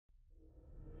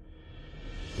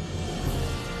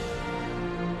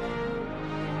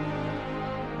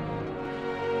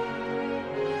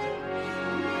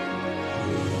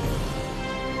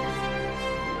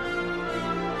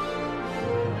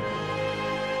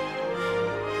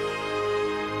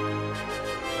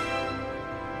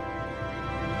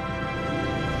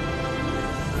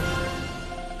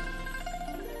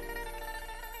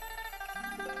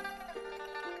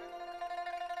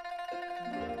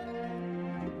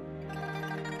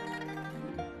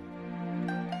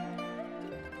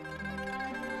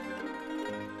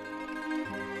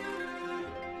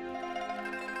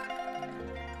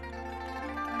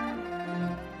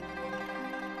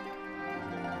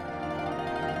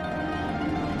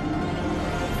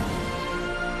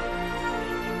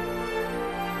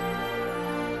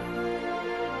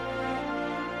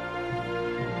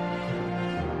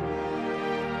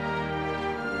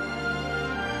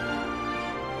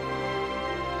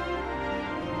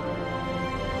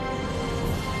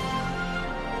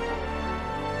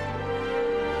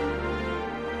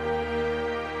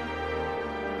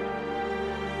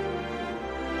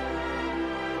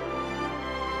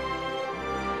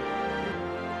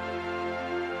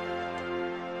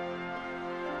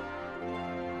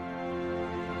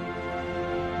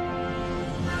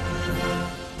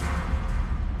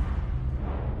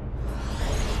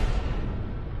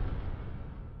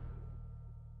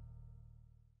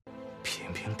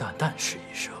平平淡淡是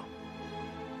一生，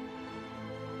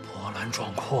波澜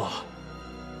壮阔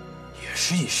也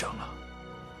是一生啊！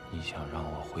你想让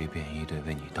我回便衣队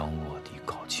为你当卧底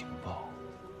搞情报，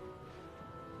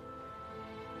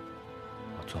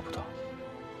我做不到。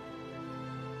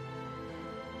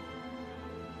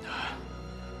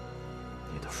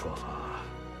你的说法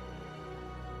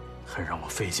很让我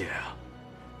费解啊。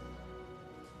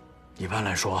一般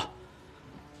来说，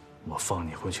我放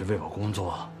你回去为我工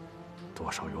作，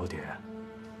多少有点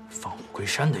放虎归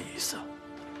山的意思。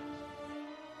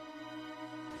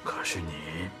可是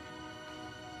你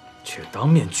却当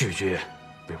面拒绝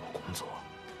为我工作，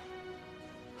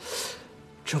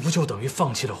这不就等于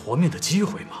放弃了活命的机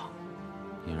会吗？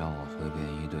你让我回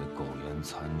便衣队苟延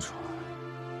残喘，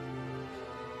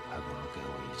还不如给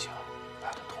我一枪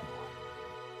来得痛快。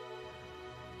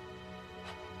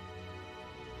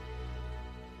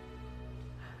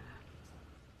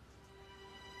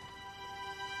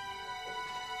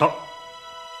到，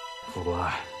副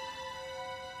官，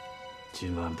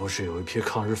今晚不是有一批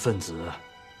抗日分子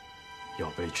要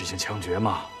被执行枪决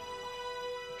吗？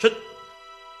是。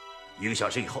1个小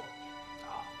时以后。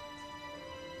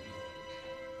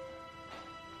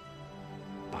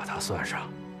把他算上。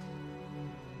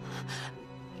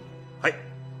哎。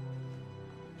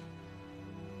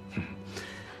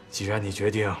既然你决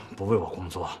定不为我工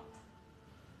作，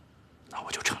那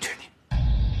我就成全你。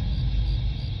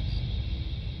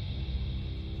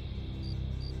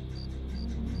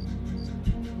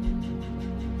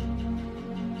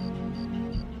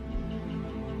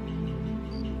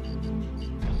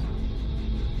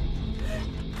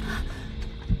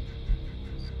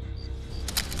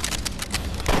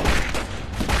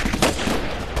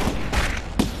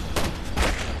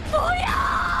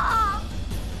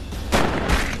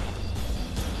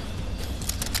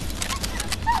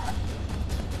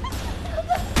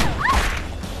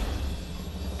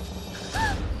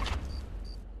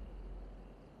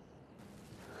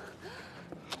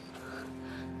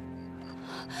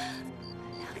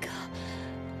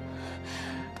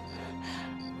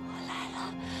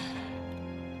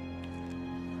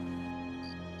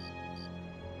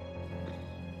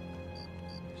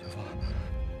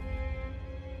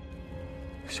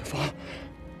小芳，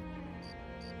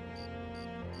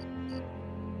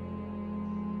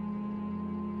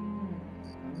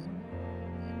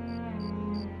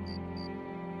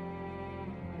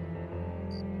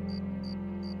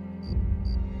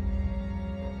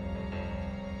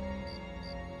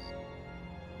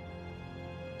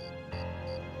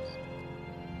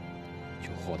有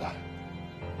货的。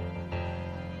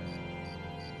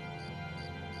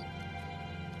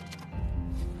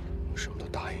我什么都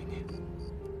答应你。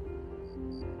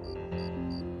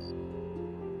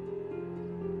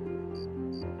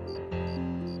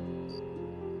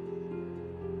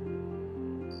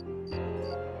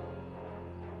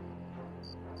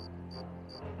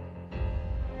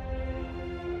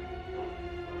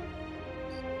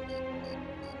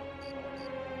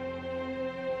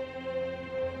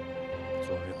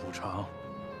作为补偿，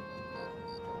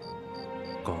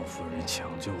高夫人抢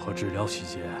救和治疗期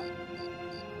间，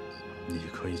你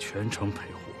可以全程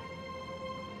陪护。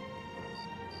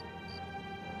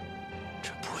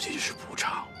这不仅是补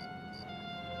偿，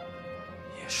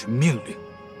也是命令。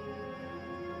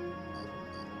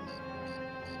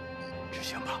执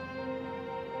行吧，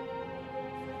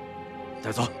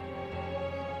带走。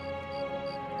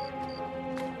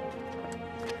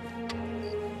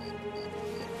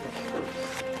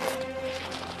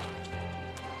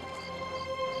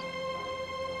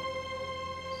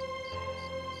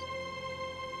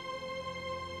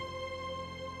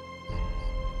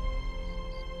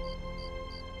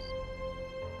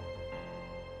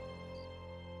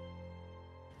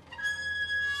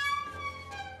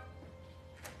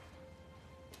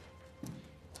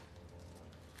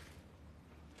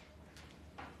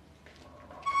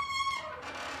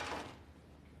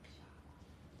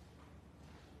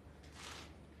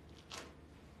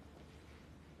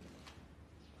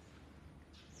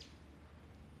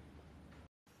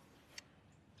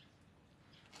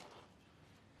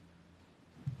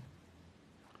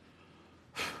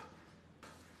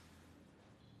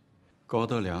高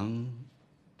德良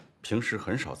平时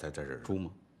很少在这儿住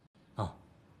吗？啊，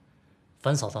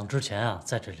反扫荡之前啊，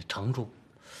在这里常住，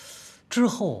之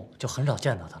后就很少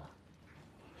见到他了。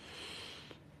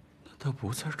那他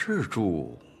不在这儿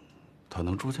住，他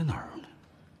能住在哪儿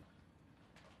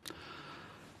呢？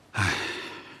哎，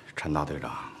陈大队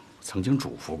长曾经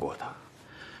嘱咐过他，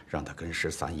让他跟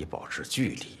13·1保持距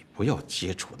离，不要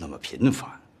接触那么频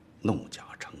繁，弄假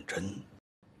成真。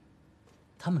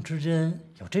他们之间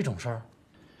有这种事儿？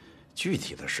具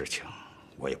体的事情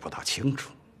我也不大清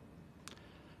楚。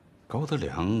高德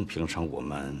良平常我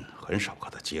们很少和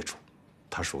他接触，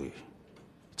他属于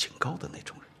清高的那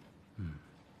种人。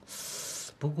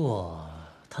不过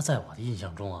他在我的印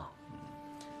象中啊，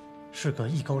是个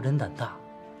艺高人胆大、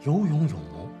有勇有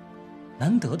谋、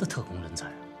难得的特工人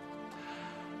才。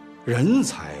人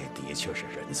才的确是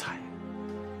人才，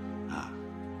啊，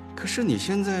可是你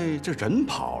现在这人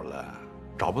跑了，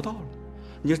找不到了，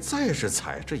你再是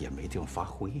才，这也没地方发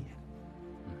挥呀。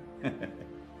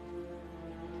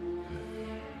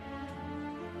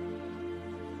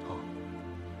好，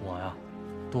我呀，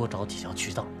多找几条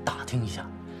渠道打听一下，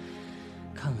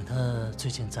看看他最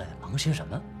近在忙些什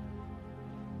么。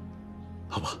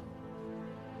好吧，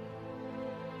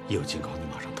一有警告你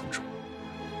马上通知我。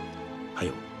还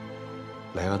有，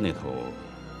莱安那头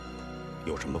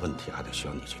有什么问题，还得需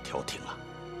要你去调停啊！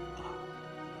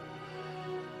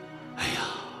哎呀，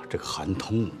这个韩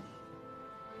通武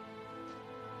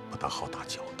不大好打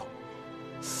交道。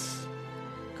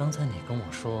刚才你跟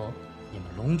我说，你们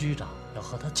龙局长要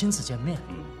和他亲自见面，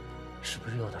是不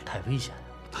是有点太危险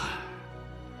了？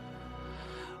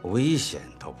危险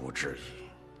倒不至于，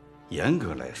严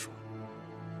格来说，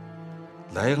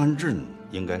莱安镇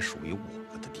应该属于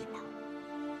我们的地盘。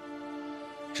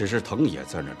只是藤野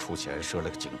在那出钱设了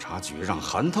个警察局，让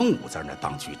韩腾武在那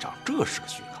当局长，这是个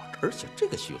讯号，而且这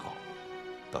个讯号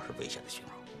倒是危险的讯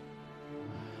号。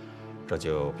这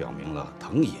就表明了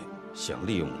藤野想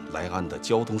利用莱安的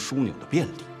交通枢纽的便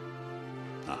利，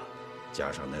加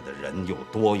上那的人又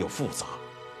多又复杂，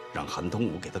让韩腾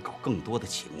武给他搞更多的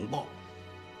情报。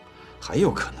还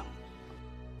有可能，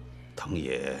藤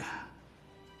野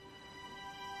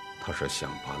他是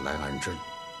想把莱安镇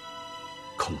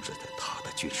控制在他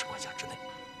的军事管辖之内。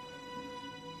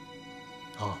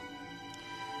好，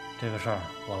这个事儿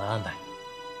我来安排。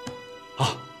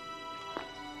好。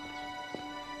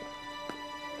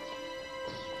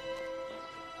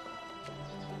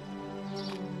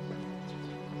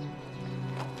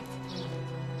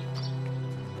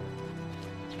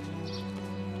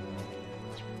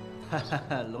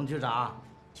龙局长，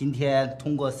今天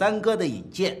通过三哥的引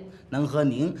荐，能和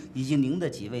您以及您的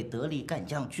几位得力干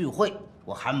将聚会，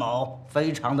我韩某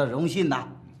非常的荣幸呐。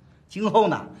今后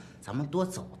呢，咱们多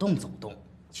走动走动，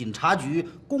警察局、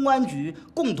公安局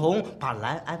共同把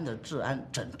莱安的治安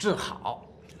整治好，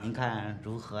您看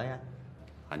如何呀？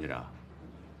韩局长，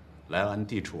莱安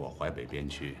地处我淮北边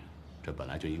区，这本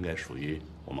来就应该属于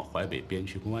我们淮北边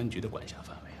区公安局的管辖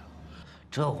范围啊。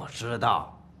这我知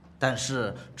道。但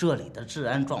是这里的治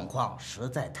安状况实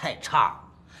在太差，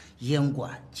烟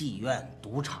馆、妓院、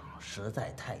赌场实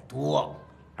在太多，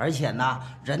而且呢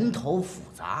人头复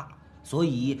杂，所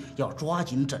以要抓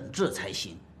紧整治才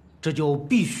行。这就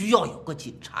必须要有个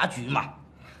警察局嘛。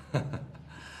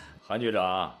韩局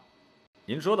长，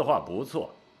您说的话不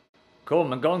错，可我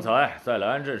们刚才在莱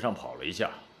安镇上跑了一下，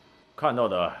看到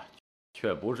的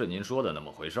却不是您说的那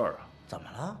么回事儿啊。怎么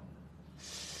了？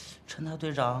陈大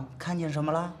队长看见什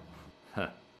么了？哼，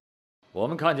我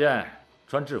们看见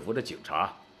穿制服的警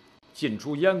察进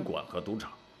出烟馆和赌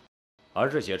场，而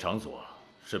这些场所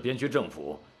是边区政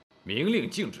府明令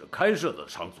禁止开设的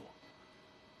场所，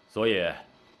所以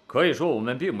可以说我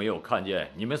们并没有看见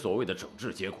你们所谓的整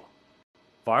治结果，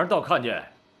反而倒看见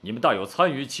你们大有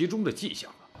参与其中的迹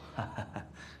象了。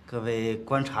各位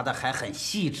观察的还很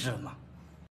细致嘛。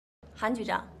韩局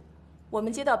长，我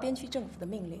们接到边区政府的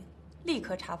命令，立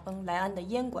刻查封莱安的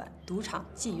烟馆、赌场、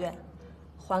妓院，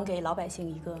还给老百姓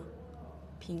一个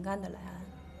平安的莱安。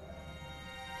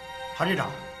韩局长，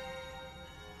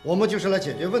我们就是来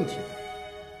解决问题的，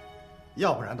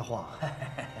要不然的话，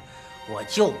我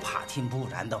就怕听不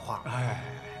然的话。哎，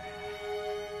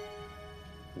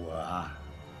我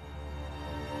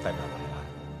代表莱安，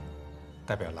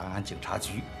代表莱安警察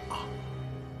局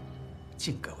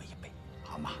敬各位一杯，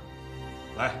好吗？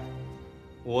来，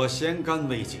我先干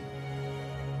为敬。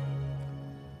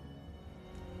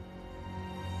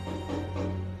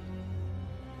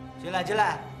进来，进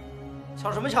来，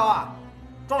瞧什么瞧啊？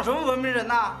装什么文明人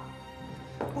呐？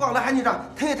报告了，韩局长，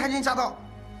藤野太君驾到。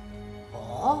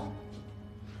哦，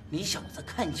你小子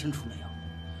看清楚没有？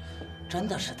真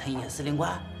的是藤野司令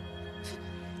官？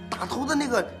打头的那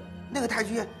个太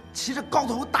君骑着高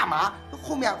头大马，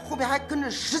后面还跟着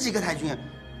10几个太君，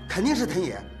肯定是藤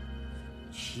野。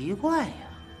奇怪呀，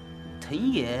藤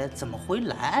野怎么回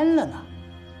莱安了呢？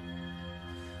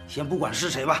先不管是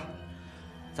谁吧，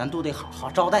咱都得好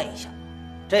好招待一下。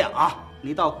这样啊，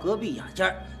你到隔壁雅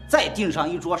间再订上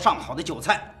一桌上好的酒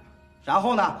菜，然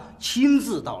后呢，亲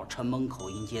自到城门口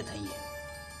迎接藤野。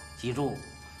记住，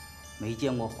没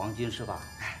见过皇军是吧？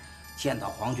见到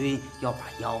皇军要把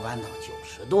腰弯到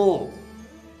90度，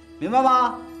明白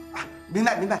吗？啊，明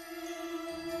白明白。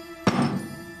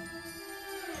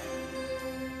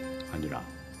韩局长，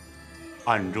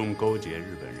暗中勾结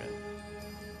日本人，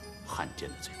汉奸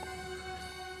的罪过。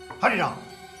韩局长，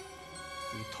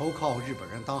你投靠日本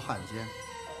人当汉奸，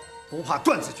不怕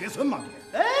断子绝孙吗？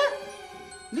你？哎，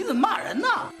你怎么骂人呢？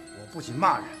我不仅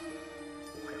骂人，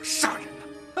我还要杀人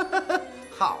呢。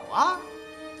好啊，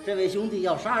这位兄弟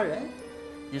要杀人，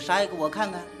你杀一个我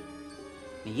看看。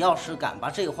你要是敢把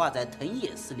这话在藤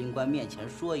野司令官面前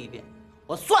说一遍，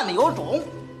我算你有种。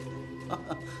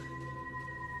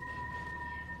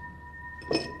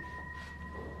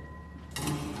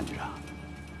韩局长，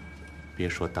别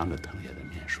说当着藤野的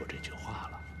面说这句话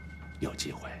了，有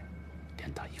机会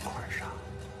连他一块儿杀。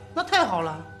那太好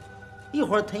了，一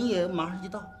会儿藤野马上就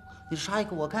到，你杀一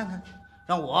个我看看，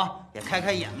让我也开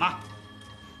开眼嘛。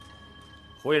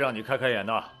会让你开开眼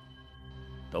的。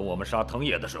等我们杀藤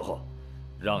野的时候，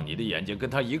让你的眼睛跟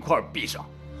他一块儿闭上。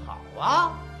好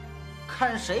啊，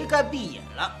看谁该闭眼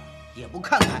了，也不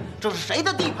看看这是谁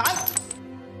的地盘。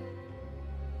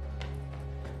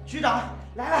局长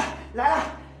来了，来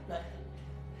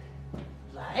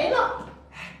了，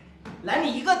来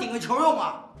你一个顶个球用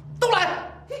吗？都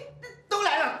来，都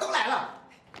来了。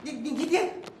你听。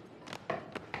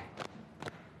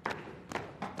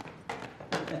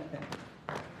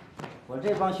我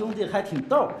这帮兄弟还挺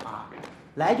逗啊，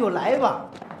来就来吧，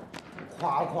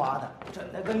夸夸的，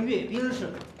整得跟阅兵似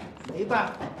的。没办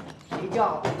法，谁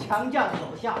叫强将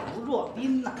手下无弱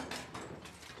兵呢？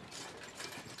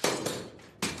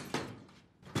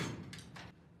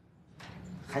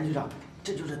韩局长，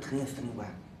这就是藤野司令官。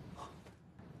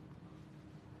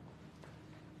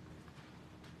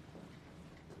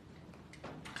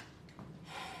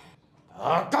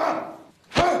啊！干！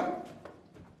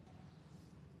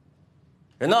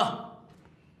人呢？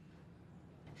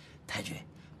太君，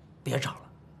别找了，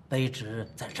卑职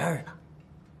在这儿呢。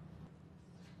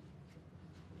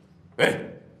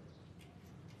え、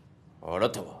あな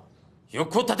たは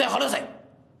横立て話せ。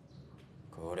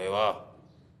これは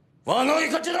我の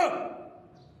一勝だ。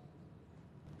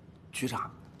局长，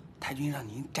太君让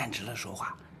您站直了说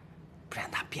话，不然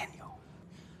他别扭。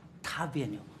他别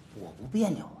扭，我不别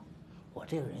扭啊。我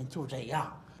这个人就这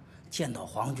样，见到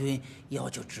皇军腰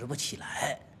就直不起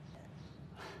来。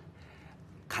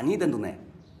看你等动呢，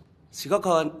是个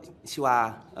可是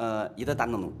话一个大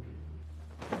弄弄。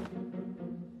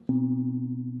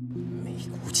没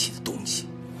骨气的东西。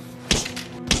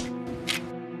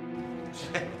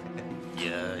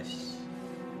よし。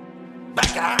バ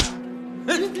カ！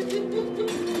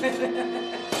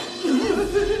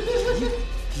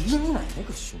你奶奶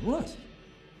个熊啊！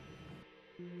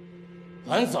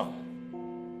韩桑，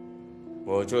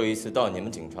我这一次到你们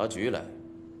警察局来，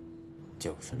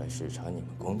就是来视察你们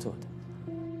工作的。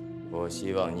我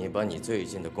希望你把你最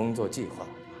近的工作计划，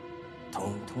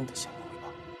通通的向我汇报。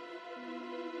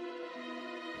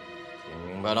听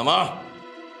明白了吗？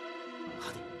好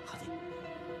的，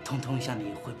通通向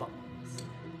你汇报。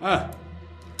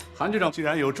韩局长，既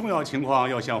然有重要情况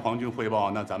要向皇军汇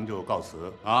报，那咱们就告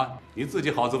辞啊！你自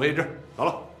己好自为之。走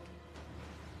了。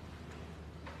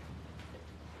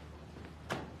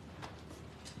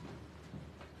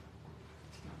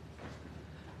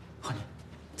皇军，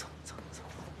走。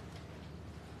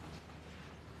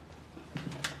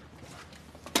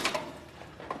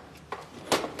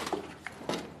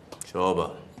说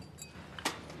吧。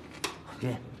皇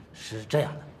军，是这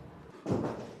样的。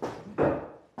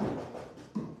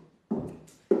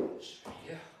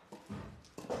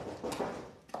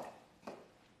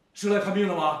是来看病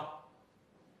的吗？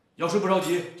要是不着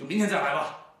急，就明天再来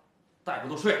吧。大夫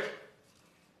都睡了。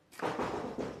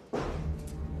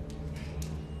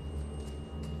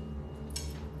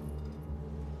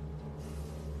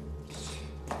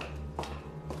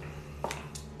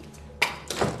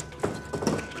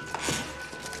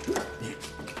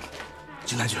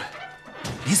金南君，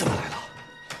你怎么来了？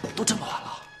都这么晚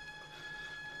了，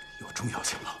有重要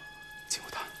情况，请回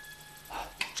谈。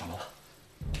上楼吧。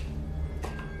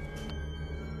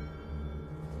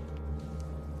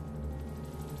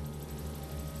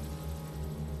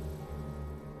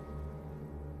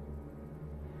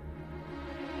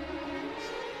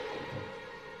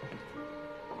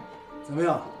怎么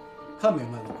样，看明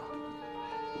白了吧？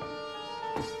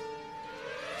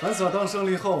反扫荡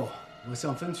胜利后，我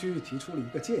向分区提出了一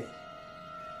个建议，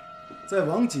在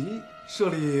王集设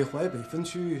立淮北分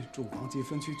区驻王集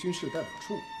分区军事代表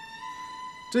处，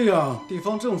这样地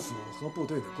方政府和部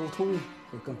队的沟通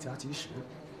会更加及时，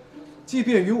既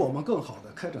便于我们更好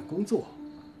地开展工作，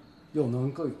又能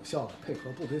更有效地配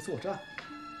合部队作战。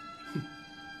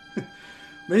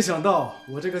没想到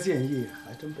我这个建议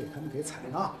还真被他们给采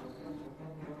纳了。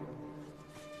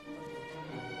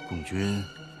共军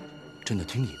真的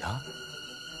听你的？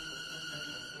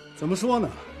怎么说呢？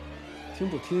听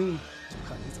不听就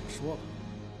看你怎么说了。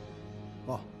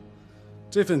哦，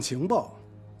这份情报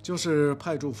就是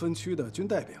派驻分区的军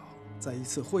代表在一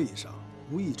次会议上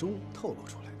无意中透露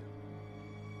出来的。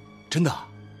真的？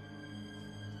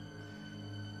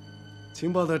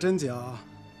情报的真假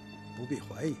不必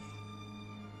怀疑，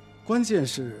关键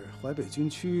是淮北军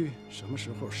区什么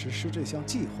时候实施这项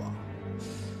计划。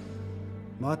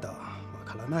马达瓦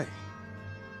卡拉奈，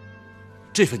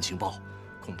这份情报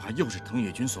恐怕又是藤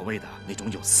野军所谓的那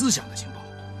种有思想的情报。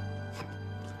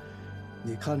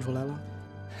你看出来了？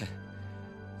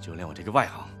就连我这个外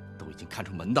行都已经看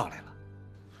出门道来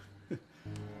了。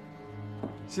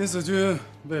新四军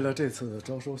为了这次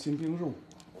招收新兵入伍，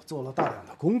我做了大量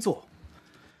的工作，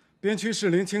边区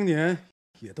适龄青年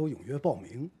也都踊跃报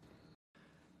名。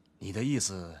你的意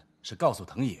思是告诉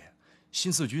藤野，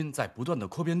新四军在不断的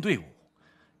扩编队伍，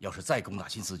要是再攻打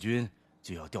新四军，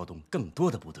就要调动更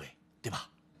多的部队，对吧？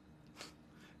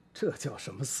这叫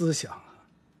什么思想啊？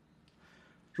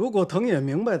如果藤野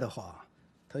明白的话，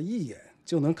他一眼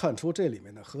就能看出这里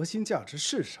面的核心价值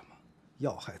是什么，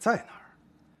要害在哪儿。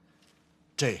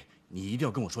这你一定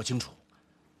要跟我说清楚，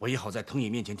我也好在藤野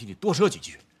面前替你多说几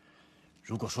句。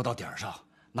如果说到点儿上，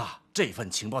那这份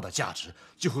情报的价值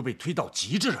就会被推到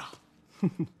极致啊！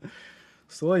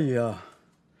所以啊，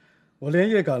我连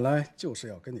夜赶来就是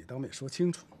要跟你当面说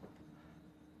清楚。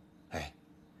哎，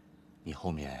你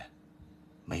后面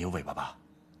没有尾巴吧？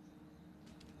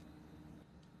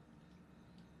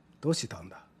多西当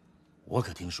的，我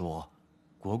可听说，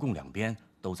国共两边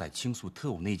都在倾诉特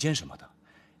务内奸什么的，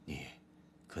你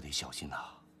可得小心呐。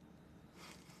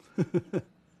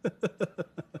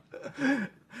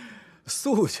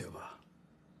诉去吧，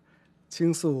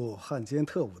倾诉汉奸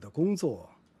特务的工作，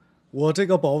我这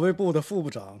个保卫部的副部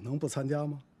长能不参加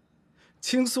吗？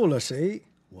倾诉了谁，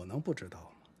我能不知道吗？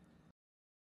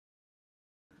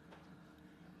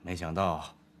没想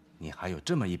到你还有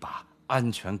这么一把安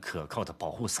全可靠的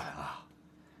保护伞啊！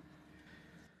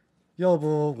要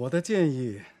不我的建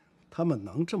议，他们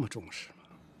能这么重视吗？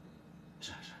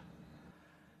是，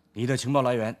你的情报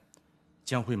来源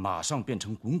将会马上变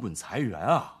成滚滚财源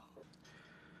啊！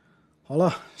好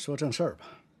了，说正事儿吧。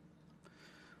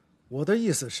我的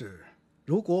意思是，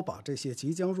如果把这些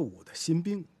即将入伍的新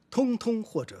兵通通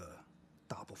或者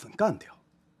大部分干掉，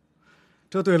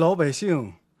这对老百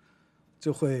姓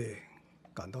就会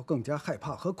感到更加害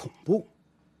怕和恐怖，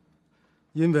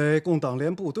因为共党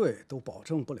连部队都保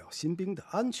证不了新兵的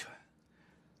安全，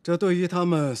这对于他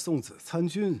们送子参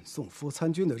军、送夫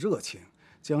参军的热情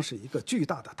将是一个巨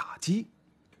大的打击。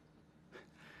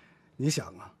你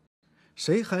想啊，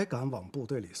谁还敢往部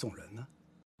队里送人呢？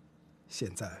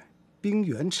现在兵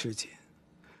源吃紧，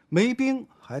没兵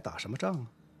还打什么仗啊？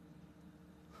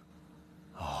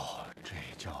哦，这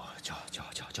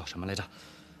叫什么来着？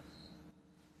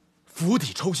釜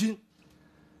底抽薪，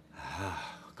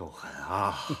啊，够狠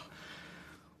啊！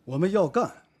我们要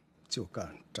干，就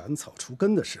干斩草除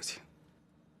根的事情。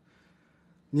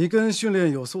你跟训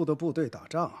练有素的部队打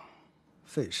仗，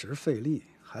费时费力，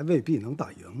还未必能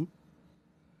打赢。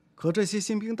可这些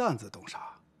新兵蛋子懂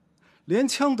啥？连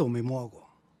枪都没摸过。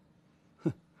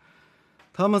哼，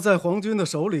他们在皇军的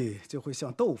手里就会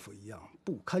像豆腐一样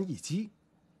不堪一击。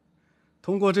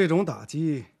通过这种打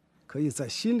击，可以在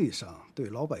心理上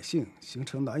对老百姓形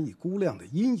成难以估量的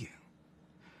阴影。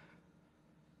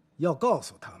要告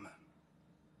诉他们，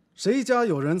谁家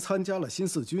有人参加了新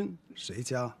四军，谁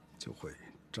家就会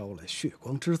招来血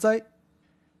光之灾。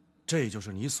这就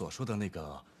是你所说的那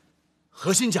个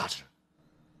核心价值。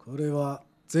これは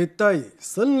絶対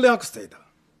戦略性的。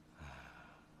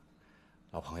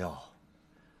老朋友，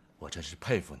我真是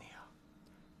佩服你啊！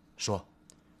说，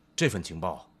这份情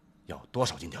报要多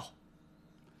少金条？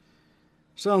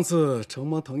上次承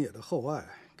蒙藤野的厚爱，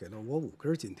给了我5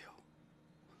根金条。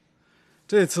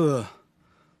这次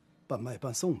半卖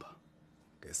半送吧，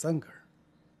给3根。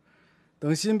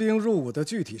等新兵入伍的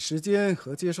具体时间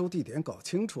和接收地点搞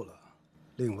清楚了，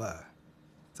另外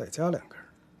再加2根，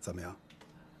怎么样？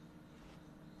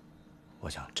我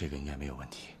想这个应该没有问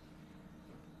题。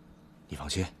你放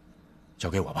心，交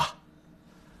给我吧。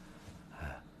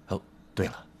哦，对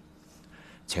了，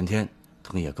前天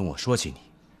藤野跟我说起你，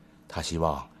他希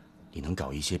望你能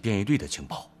搞一些便衣队的情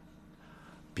报。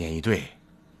便衣队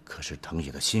可是藤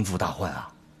野的心腹大患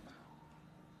啊。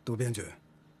杜编剧，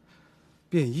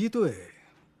便衣队，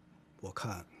我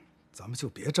看咱们就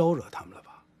别招惹他们了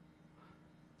吧。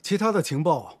其他的情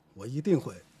报我一定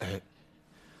会。哎，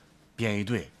便衣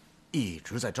队一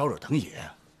直在招惹藤野，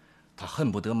他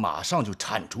恨不得马上就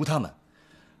铲除他们，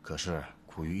可是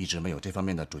苦于一直没有这方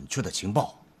面的准确的情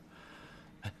报。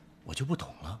哎，我就不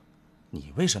懂了，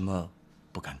你为什么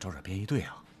不敢招惹便衣队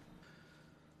啊？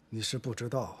你是不知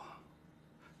道啊，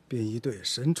便衣队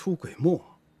神出鬼没，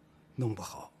弄不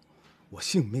好我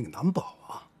性命难保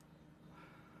啊。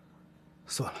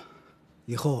算了，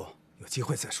以后有机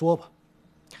会再说吧。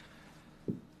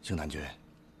星南君，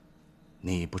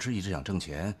你不是一直想挣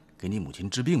钱给你母亲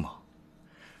治病吗？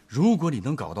如果你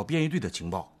能搞到便衣队的情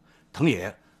报，藤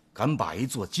野敢把一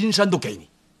座金山都给你。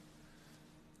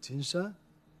金山？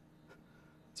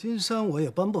金山我也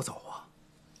搬不走啊。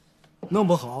弄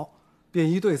不好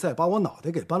便衣队再把我脑袋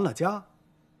给搬了家，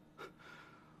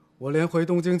我连回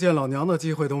东京见老娘的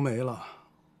机会都没了。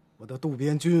我的渡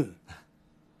边君，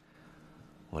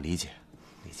我理解，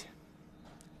理解。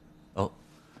哦，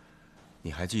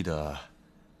你还记得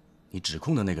你指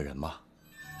控的那个人吗？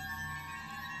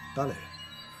大磊。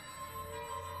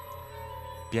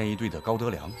便衣队的高德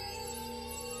良。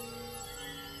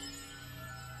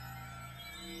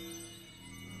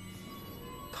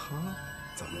他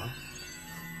怎么了？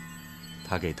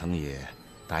他给藤野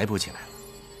逮捕起来了。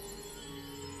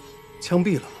枪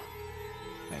毙了？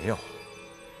没有。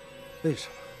为什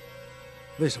么？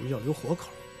为什么要留活口？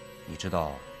你知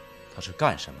道他是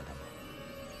干什么的吗？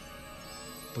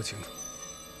不清楚。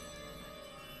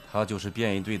他就是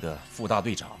便衣队的副大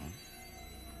队长。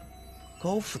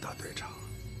高副大队长？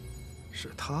是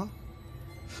他？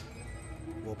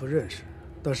我不认识，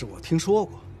但是我听说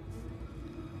过。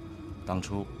当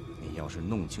初你要是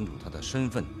弄清楚他的身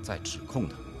份再指控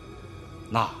他，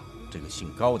那这个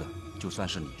姓高的就算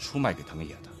是你出卖给藤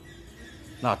野的，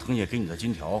那藤野给你的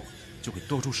金条就会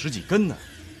多出10几根呢。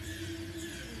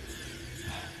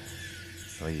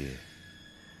所以，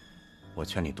我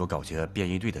劝你多搞些便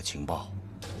衣队的情报，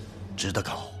值得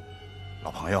搞，老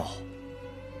朋友。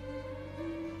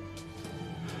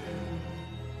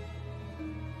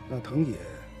那藤野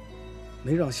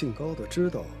没让姓高的知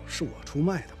道是我出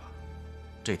卖的吧？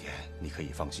这点你可以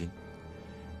放心。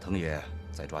藤野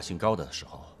在抓姓高的时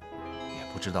候，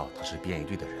也不知道他是便衣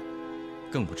队的人，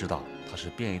更不知道他是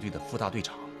便衣队的副大队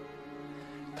长。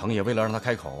藤野为了让他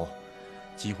开口，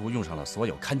几乎用上了所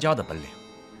有看家的本领，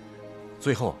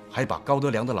最后还把高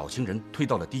德良的老情人推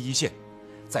到了第一线，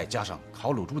再加上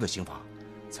烤乳猪的刑罚，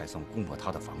才算攻破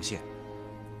他的防线。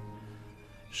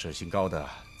是姓高的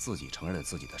自己承认了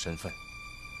自己的身份，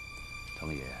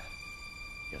藤野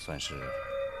也算是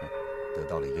得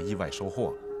到了一个意外收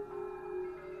获。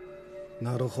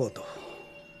なるほど。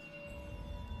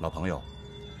老朋友，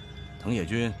藤野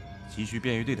君急需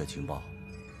便衣队的情报，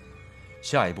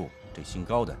下一步这姓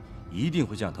高的一定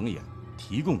会向藤野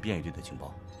提供便衣队的情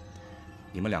报。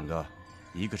你们两个，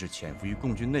一个是潜伏于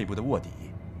共军内部的卧底，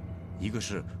一个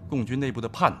是共军内部的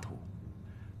叛徒，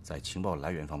在情报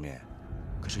来源方面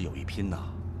可是有一拼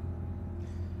呐。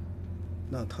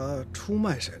那他出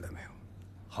卖谁了没有？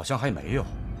好像还没有，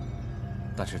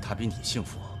但是他比你幸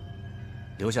福，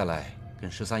留下来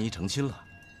跟13姨成亲了。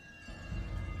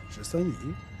13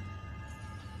姨？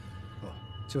哦，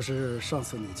就是上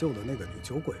次你救的那个女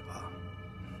酒鬼吧？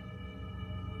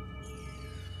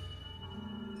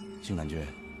星南君，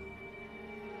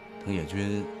藤野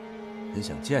君很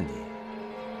想见你，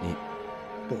你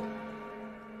不，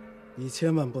你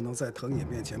千万不能在藤野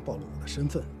面前暴露我的身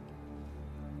份。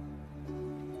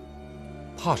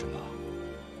怕什么？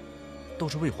都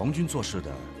是为皇军做事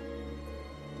的。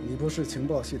你不是情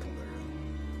报系统的人，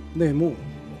内幕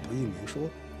我不宜明说，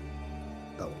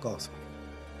但我告诉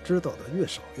你，知道的越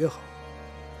少越好，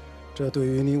这对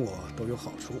于你我都有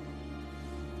好处。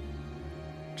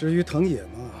至于藤野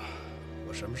嘛，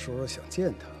我什么时候想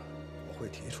见他，我会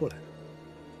提出来的。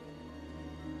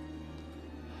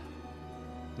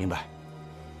明白，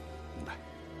明白。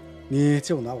你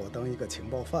就拿我当一个情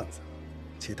报贩子，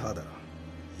其他的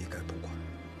一概不管。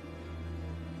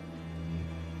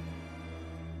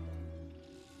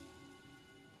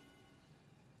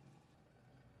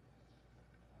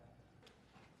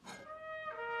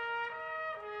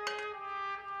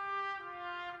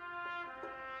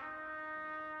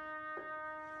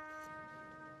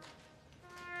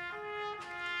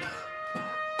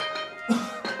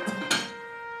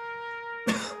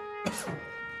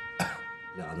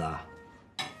两子，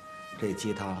这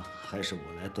鸡汤还是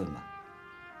我来炖吧。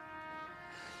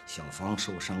小芳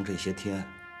受伤这些天，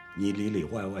你里里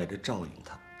外外的照应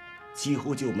她，几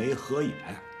乎就没合眼。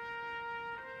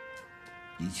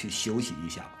你去休息一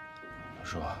下。我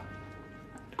说，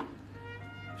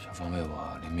小芳为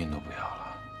我连命都不要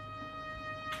了，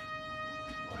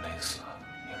我累死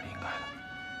也是应该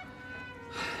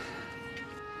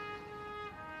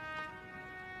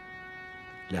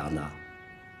的。梁呐，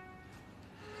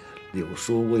柳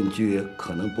叔问句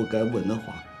可能不该问的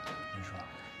话。您说，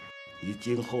你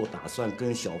今后打算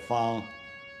跟小芳？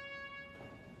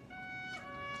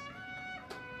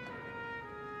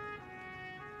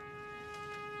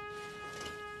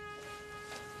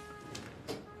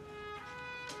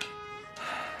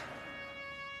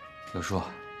柳叔，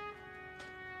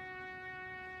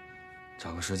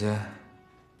找个时间，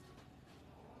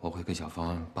我会给小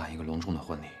芳办一个隆重的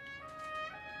婚礼。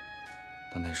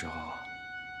到那时候，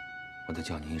我得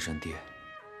叫您一声爹。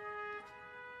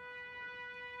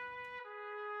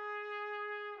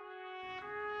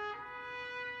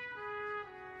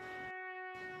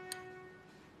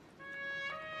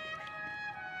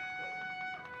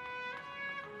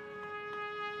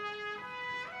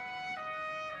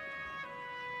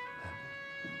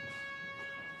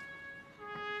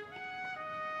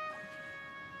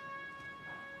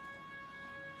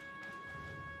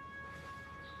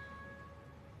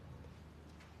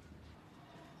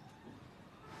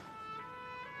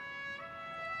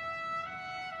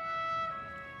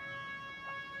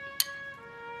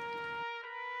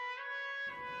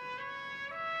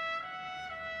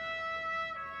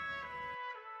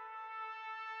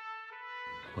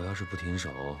我要是不停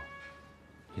手，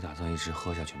你打算一直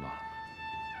喝下去吗？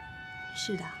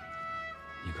是的。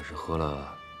你可是喝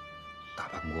了大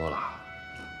半锅了，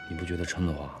你不觉得撑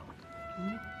得慌？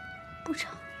不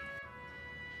成。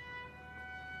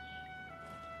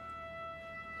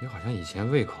你好像以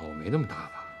前胃口没那么大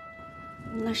吧？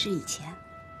那是以前。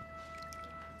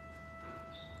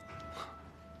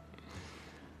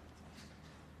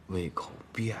胃口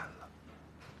变了。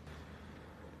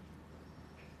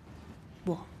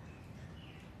不，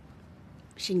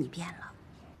是你变了。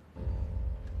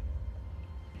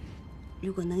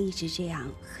如果能一直这样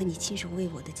喝你亲手喂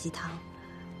我的鸡汤，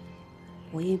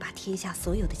我愿意把天下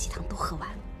所有的鸡汤都喝完，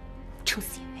撑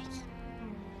死也愿意。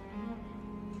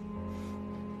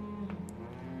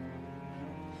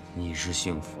你是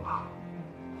幸福了，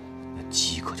那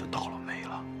鸡可就倒了霉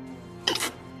了。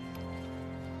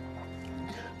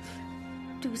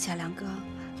对不起啊，梁哥，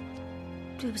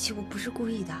对不起，我不是故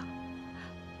意的。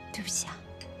对不起啊。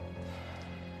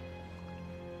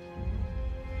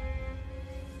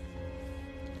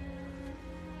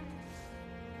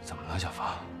怎么了，小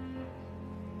芳？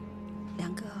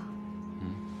梁哥，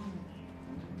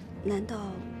难道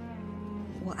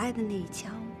我挨的那一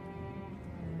枪，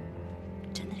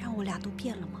真的让我俩都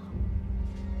变了吗？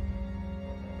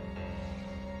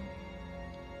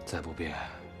再不变，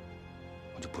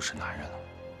我就不是男人了。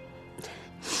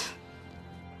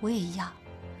我也一样。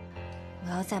我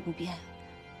要再不变，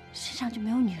身上就没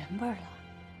有女人味儿了。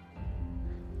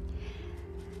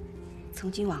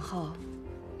从今往后，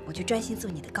我就专心做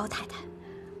你的高太太，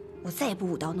我再也不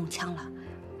舞刀弄枪了，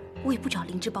我也不找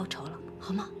灵芝报仇了，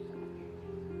好吗？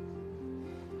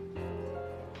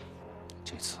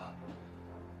这次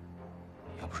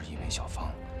要不是因为小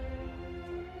芳，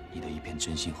你的一片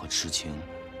真心和痴情，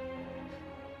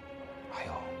还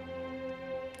有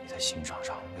你在刑场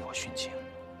上为我殉情，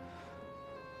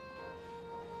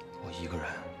我一个人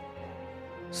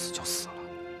死就死了。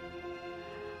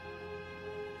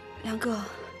梁哥，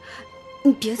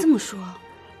你别这么说。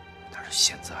但是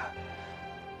现在，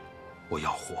我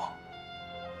要活。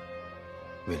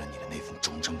为了你的那份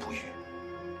忠贞不渝、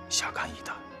侠肝义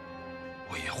胆，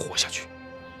我也要活下去。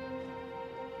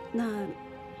那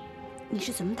你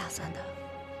是怎么打算的？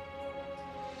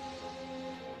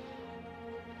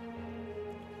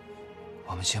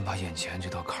我们先把眼前这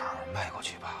道坎儿迈过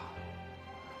去吧，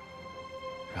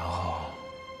然后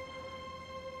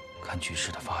看局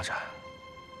势的发展。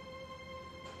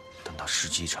等到时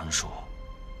机成熟，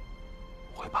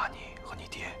我会把你和你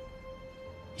爹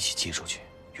一起接出去，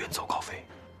远走高飞。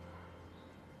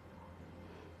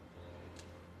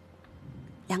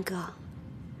梁哥，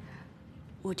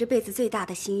我这辈子最大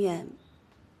的心愿，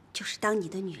就是当你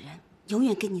的女人，永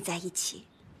远跟你在一起。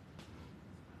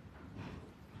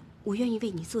我愿意为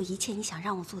你做一切你想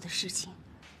让我做的事情。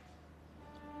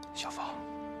小芳，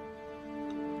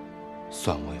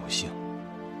算我有幸，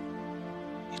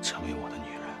你成为我的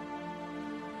女人。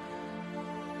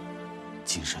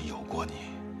今生有过你，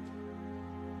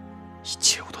一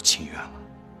切我都情愿了。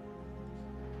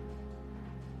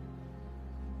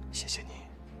谢谢你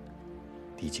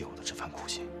理解我的这番苦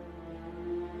心。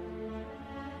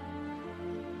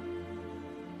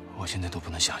我现在都不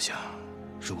能想象，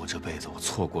如果这辈子我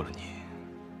错过了你，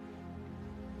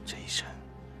这一生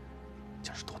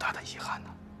将是多大的遗憾呢？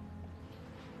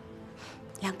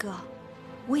梁哥，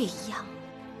我也一样。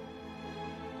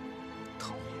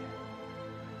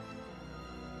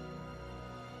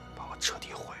彻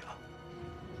底毁了。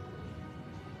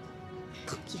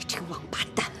藤野这个王八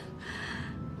蛋！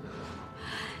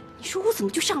你说我怎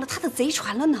么就上了他的贼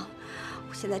船了呢？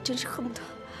我现在真是恨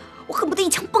不得一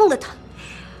枪崩了他。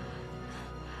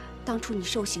当初你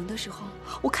受刑的时候，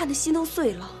我看他心都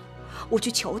碎了，我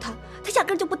去求他，他压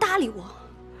根就不搭理我。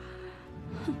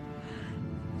哼！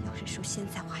要是说现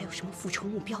在我还有什么复仇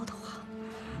目标的话，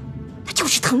那就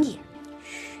是藤野。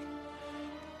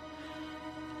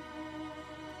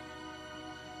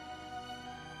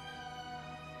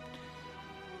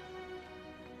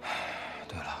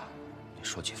对了，你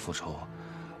说起复仇，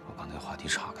我刚才话题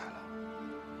岔开了。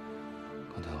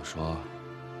刚才我说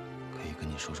可以跟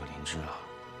你说说林芝了。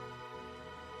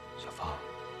小芳，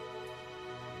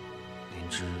林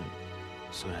芝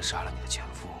虽然杀了你的前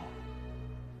夫，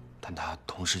但他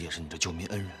同时也是你的救命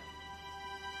恩人。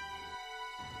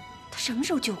他什么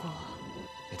时候救过我？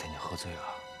那天你喝醉了，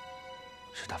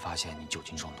是他发现你酒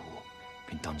精中毒，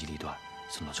并当机立断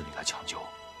送到这里来抢救。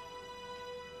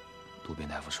渡边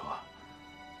大夫说，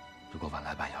如果晚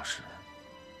来半小时，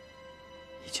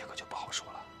一切可就不好说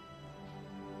了。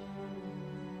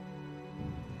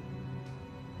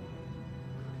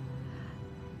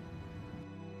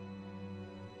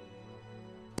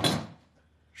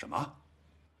什么？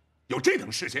有这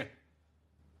等事情？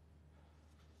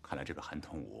看来这个韩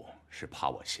通武是怕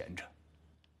我闲着，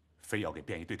非要给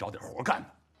便衣队找点活干呢。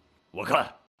我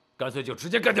看，干脆就直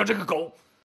接干掉这个狗。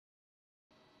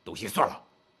东西算了，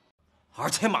而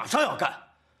且马上要干，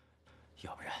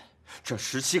要不然这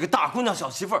17个大姑娘小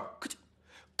媳妇儿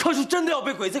可是真的要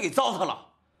被鬼子给糟蹋了。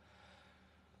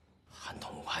韩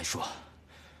通武还说，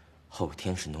后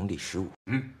天是农历15，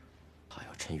他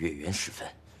要趁月圆时分，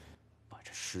把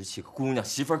这17个姑娘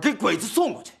媳妇儿给鬼子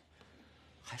送过去，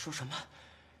还说什么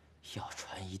要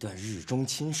传一段日中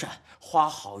亲善、花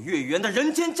好月圆的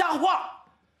人间佳话。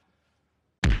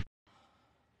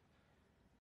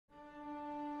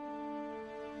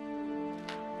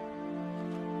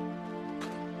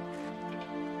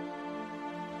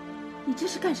你这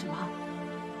是干什么？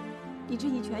你这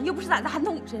一拳又不是打在韩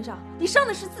通武身上，你伤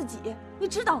的是自己，你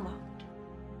知道吗？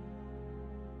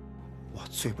我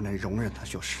最不能容忍的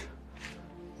就是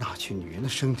拿起女人的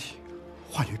身体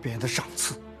换取别人的赏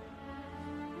赐。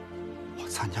我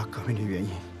参加革命的原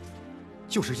因，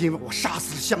就是因为我杀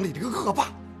死了乡里这个恶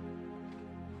霸。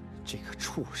这个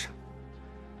畜生，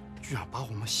居然把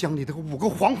我们乡里的5个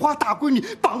黄花大闺女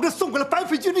绑着送给了白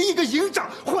匪军的一个营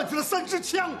长，换取了3支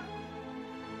枪。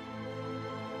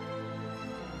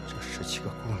这17个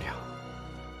姑娘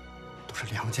都是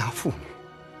良家妇女，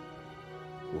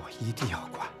我一定要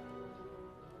管。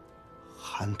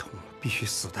韩通必须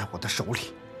死在我的手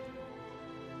里。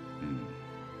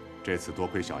这次多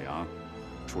亏小杨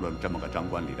出了这么个张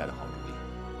冠李戴的好主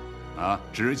意，啊，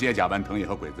直接假扮藤野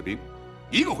和鬼子兵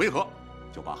，1个回合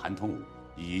就把韩通武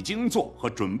已经做和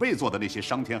准备做的那些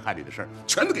伤天害理的事儿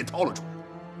全都给掏了出来。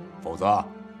否则，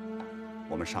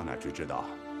我们上哪去知道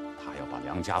他要把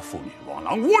良家妇女往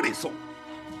狼窝里送？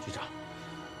局长，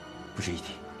不是一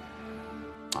提。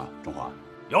啊，中华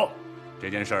有这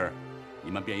件事儿，你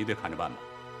们便衣队看着办吧。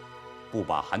不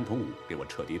把韩通武给我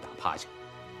彻底打趴下，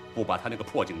不把他那个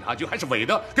破警察局还是伪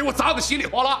的给我砸得稀里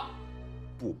哗啦，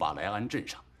不把莱安镇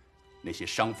上那些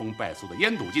伤风败俗的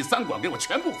烟赌记3馆给我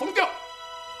全部封掉，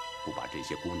不把这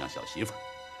些姑娘小媳妇儿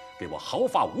给我毫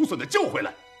发无损的救回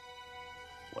来，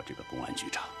我这个公安局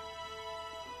长，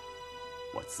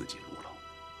我自己撸了。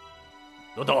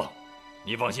罗董，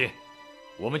你放心，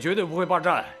我们绝对不会霸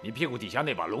占你屁股底下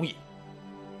那把龙椅。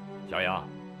小杨，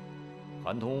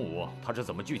韩通武他是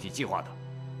怎么具体计划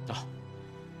的？啊，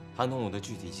韩通武的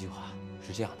具体计划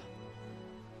是这样的。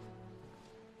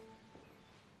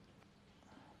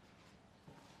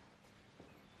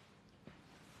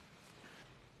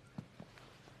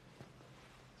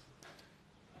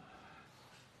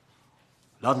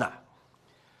老衲，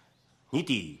你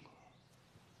弟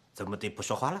怎么的不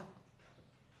说话了？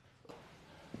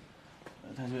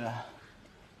太君，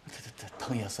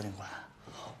藤野司令官，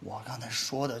我刚才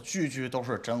说的句句都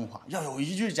是真话，要有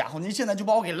一句假话，您现在就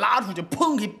把我给拉出去，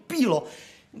砰给毙了。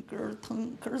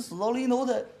可是死到临头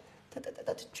的，他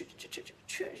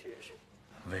确实是。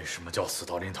为什么叫死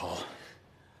到临头？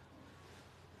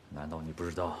难道你不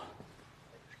知道，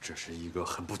这是一个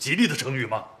很不吉利的成语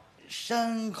吗？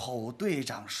山口队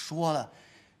长说了，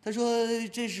他说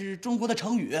这是中国的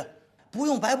成语，不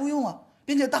用白不用啊，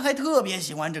并且他还特别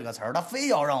喜欢这个词儿，他非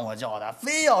要让我叫他，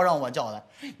非要让我叫他。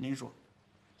您说，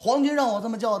皇军让我这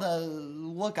么叫他，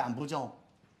我敢不叫吗？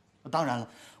当然了，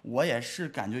我也是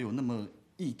感觉有那么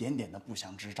一点点的不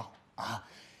祥之兆啊。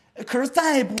可是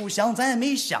再不祥，咱也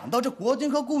没想到这国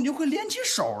军和共军会联起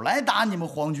手来打你们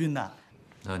皇军呢。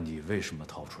那你为什么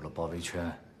逃出了包围圈，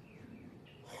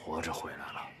活着回来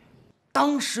了。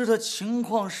当时的情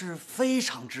况是非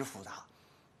常之复杂。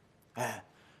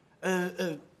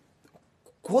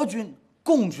国军、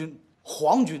共军、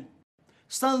皇军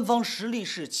三方实力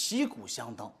是旗鼓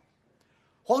相当。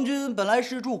皇军本来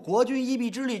是助国军一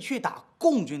臂之力去打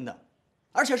共军的，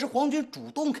而且是皇军主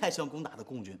动开枪攻打的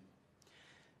共军。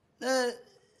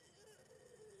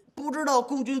不知道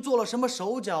共军做了什么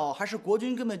手脚，还是国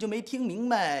军根本就没听明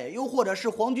白，又或者是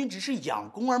皇军只是仰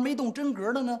攻而没动真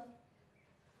格的呢？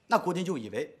那国军就以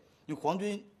为皇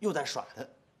军又在耍他，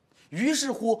于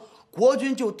是乎国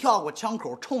军就跳过枪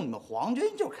口，冲你们皇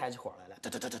军就开起火来了。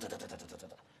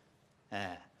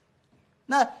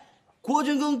那国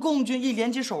军跟共军一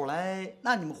联起手来，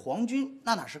那你们皇军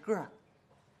那哪是个啊？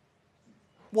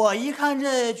我一看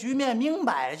这局面，明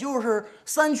摆就是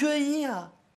3缺1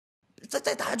啊！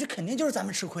再打下去，肯定就是咱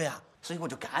们吃亏啊！所以我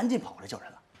就赶紧跑过来叫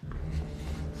人了。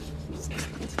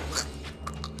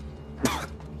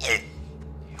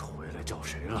你回来找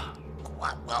谁了？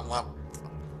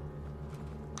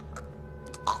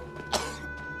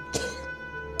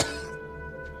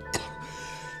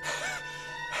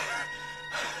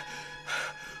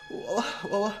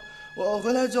我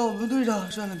回来叫我们队长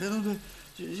率领别动队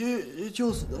去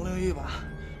救死邓灵一把。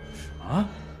什么？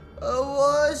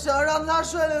我想让他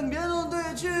率领别动队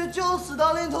去救死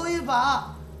邓灵头一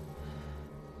把。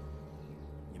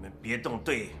你们别动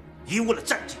队贻误了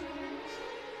战机，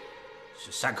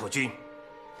是山口军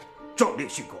壮烈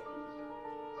殉功。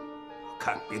我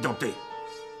看别动队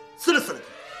撕了你！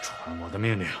传我的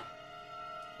命令，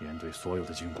连队所有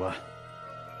的军官，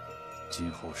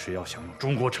今后谁要想用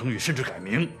中国成语甚至改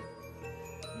名，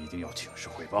一定要请示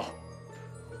汇报，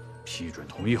批准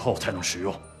同意后才能使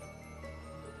用。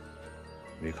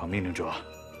违抗命令者，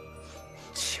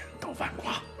千刀万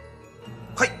剐。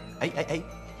嘿，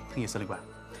藤野司令官，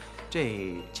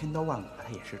这千刀万剐它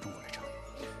也是中国的成语。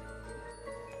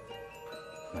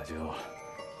那就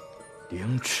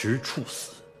凌迟处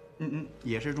死。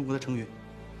也是中国的成语。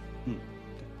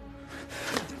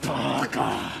八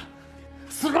嘎，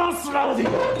死啦的！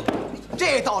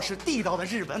这倒是地道的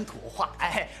日本土话，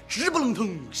直不愣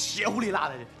腾，邪乎里辣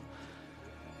的。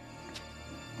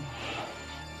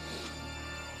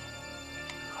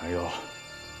还有，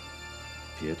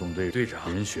别动队队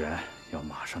长人选要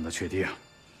马上的确定，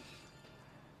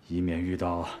以免遇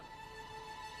到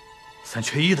3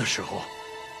缺1的时候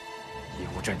贻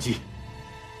误战机。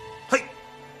嘿，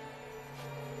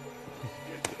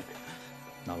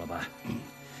那老板，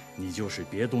你就是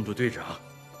别动队队长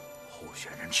候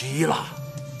选人之一了。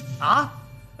啊？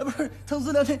不是，滕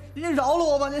司令，您饶了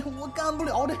我吧，我干不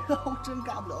了这个，我真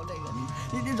干不了这个，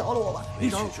您饶了我吧，您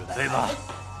饶了我。准备吧。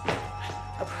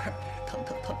不是，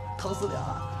滕司令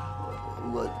啊，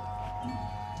我。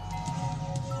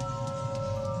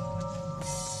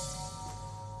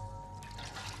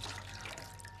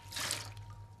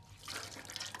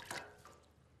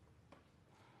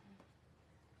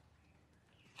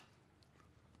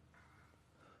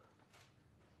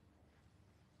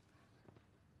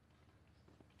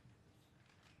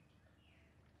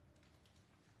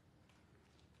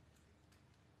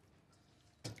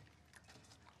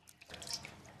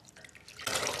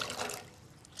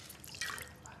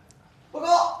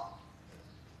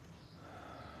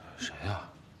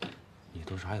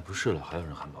啥也不是了，还有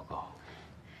人喊报告？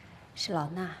是老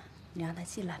衲，你让他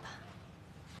进来吧。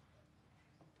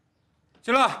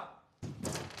进来。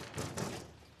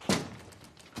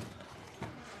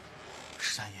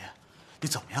十三爷，你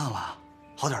怎么样了？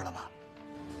好点了吗？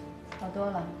好多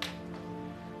了。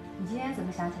你今天怎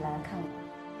么想起来看我？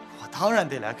我当然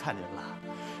得来看您了，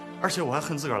而且我还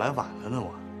恨自个儿来晚了呢。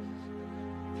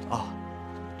我。啊，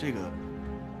这个，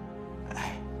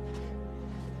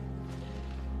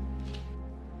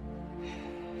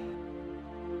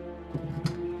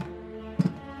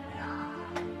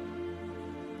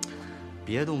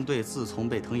别动队自从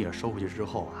被藤野收回去之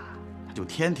后啊，他就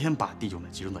天天把弟兄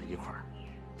们集中在一块儿，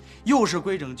又是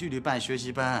规整纪律办学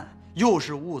习班，又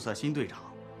是物色新队长。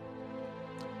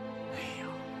哎呀，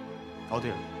哦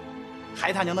对了，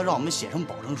还他娘的让我们写上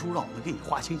保证书，让我们给你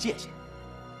划清界限。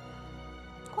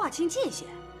划清界限？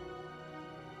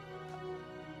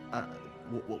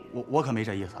我可没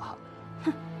这意思啊。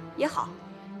哼，也好，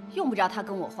用不着他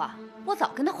跟我划，我早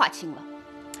跟他划清了。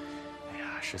哎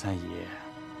呀，十三姨。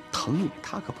藤野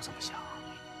他可不这么想，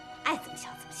爱怎么想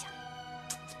怎么想。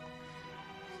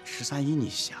十三姨，你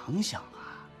想想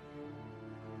啊，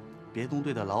别动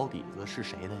队的老底子是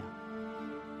谁的呀？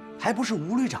还不是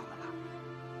吴旅长的吗？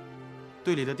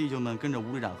队里的弟兄们跟着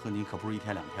吴旅长和您可不是1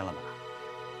天2天了吧？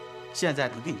现在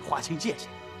他给你划清界限，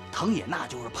藤野那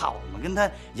就是怕我们跟他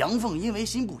阳奉阴违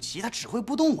心不齐，他指挥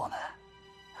不动我们。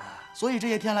啊，所以这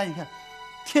些天来，你看，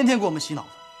天天给我们洗脑子，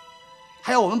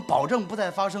还要我们保证不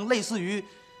再发生类似于，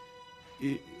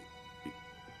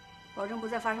保证不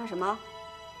再发生什么？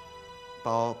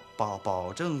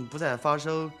保证不再发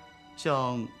生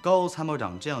像高参谋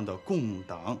长这样的共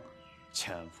党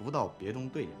潜伏到别动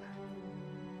队里来。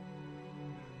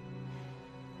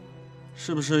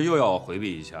是不是又要回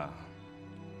避一下，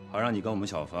好让你跟我们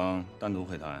小芳单独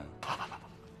会谈？不，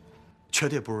绝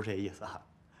对不是这意思啊！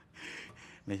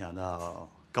没想到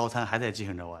高参还在记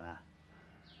恨着我呢。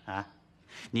啊，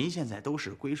您现在都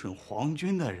是归顺皇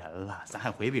军的人了，咱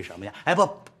还回避什么呀？哎，不，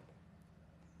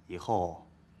以后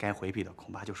该回避的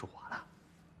恐怕就是我了。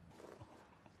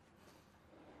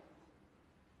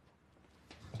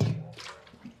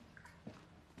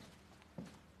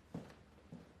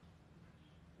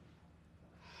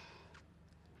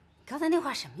刚才那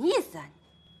话什么意思啊？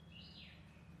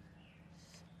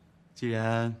既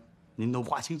然您都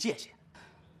划清界限，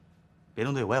别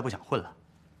动队我也不想混了，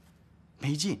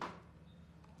没劲。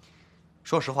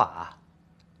说实话啊，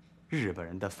日本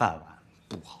人的饭碗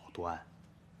不好端。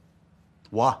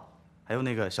我还有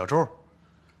那个小周，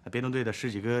别动队的10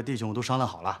几个弟兄都商量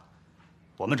好了，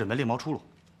我们准备另谋出路。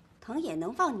藤野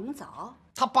能放你们走？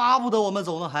他巴不得我们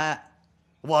走呢，还。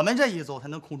我们这一走才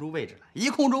能空出位置来，一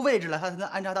空出位置来，他才能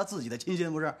安插他自己的亲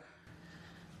信，不是？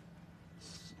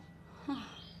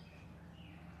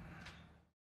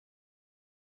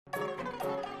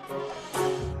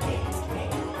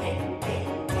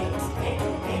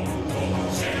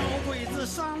小鬼子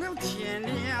上了天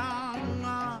亮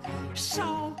啊，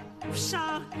烧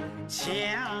杀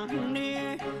抢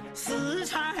掠死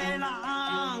豺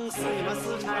狼，死你妈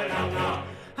死豺狼啊！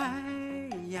哎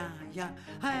呀呀，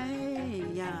哎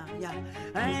呀呀，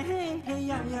哎呀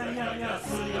呀呀呀，死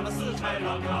呀嘛死豺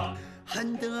狼啊！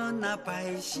恨得那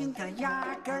百姓他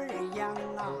牙根儿痒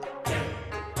啊！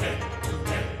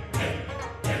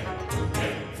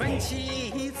分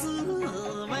妻自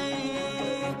卫，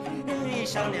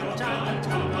上了战场，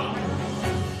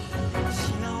小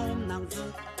囊子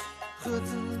和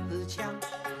自强，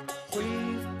灰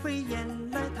飞烟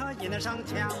来他也能上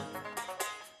墙。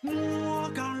莫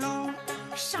岗楼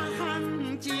杀汉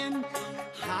奸，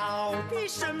好比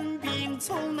神兵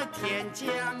从那天降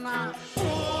啊！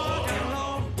莫岗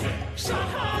楼杀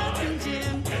汉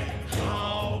奸，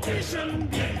好比神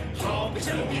兵，好比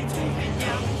神兵从天降。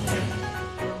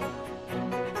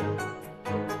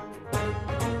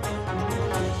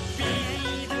别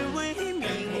一队为名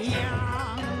扬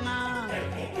啊，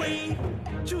为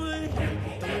追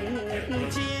东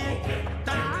街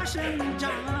大胜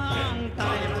仗。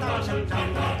大胜仗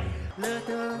啊，乐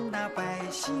得那百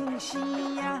姓喜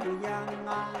洋洋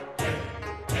啊！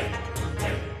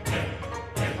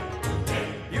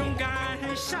勇敢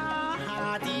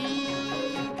杀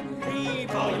敌，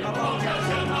报家乡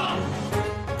啊！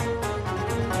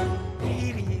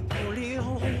一粒不留，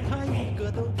他一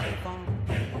个都不放，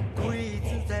鬼子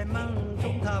在梦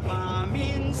中他把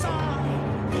命丧，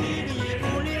一粒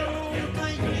不留，他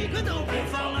一个都不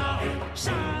放啊！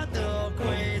杀得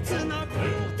鬼子那苦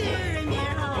爹娘，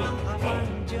他望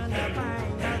着那白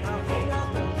呀，他回了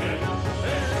东洋，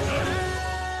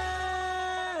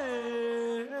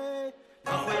他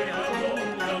回了东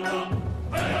洋。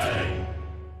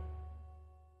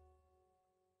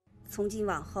从今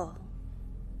往后，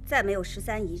再没有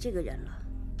13姨这个人了。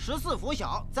14拂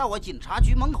晓，在我警察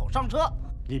局门口上车。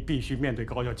你必须面对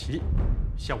高校旗，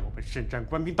向我们深山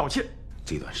官兵道歉。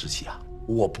这段时期啊，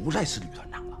我不再是旅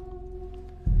团长了，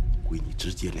归你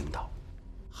直接领导。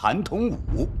韩同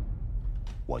武，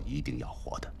我一定要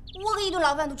活的。我可一顿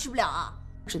牢饭都吃不了啊！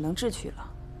只能智取了。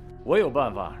我有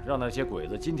办法让那些鬼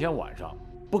子今天晚上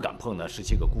不敢碰那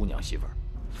17个姑娘媳妇儿。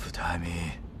副大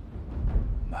米，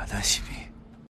马大西米。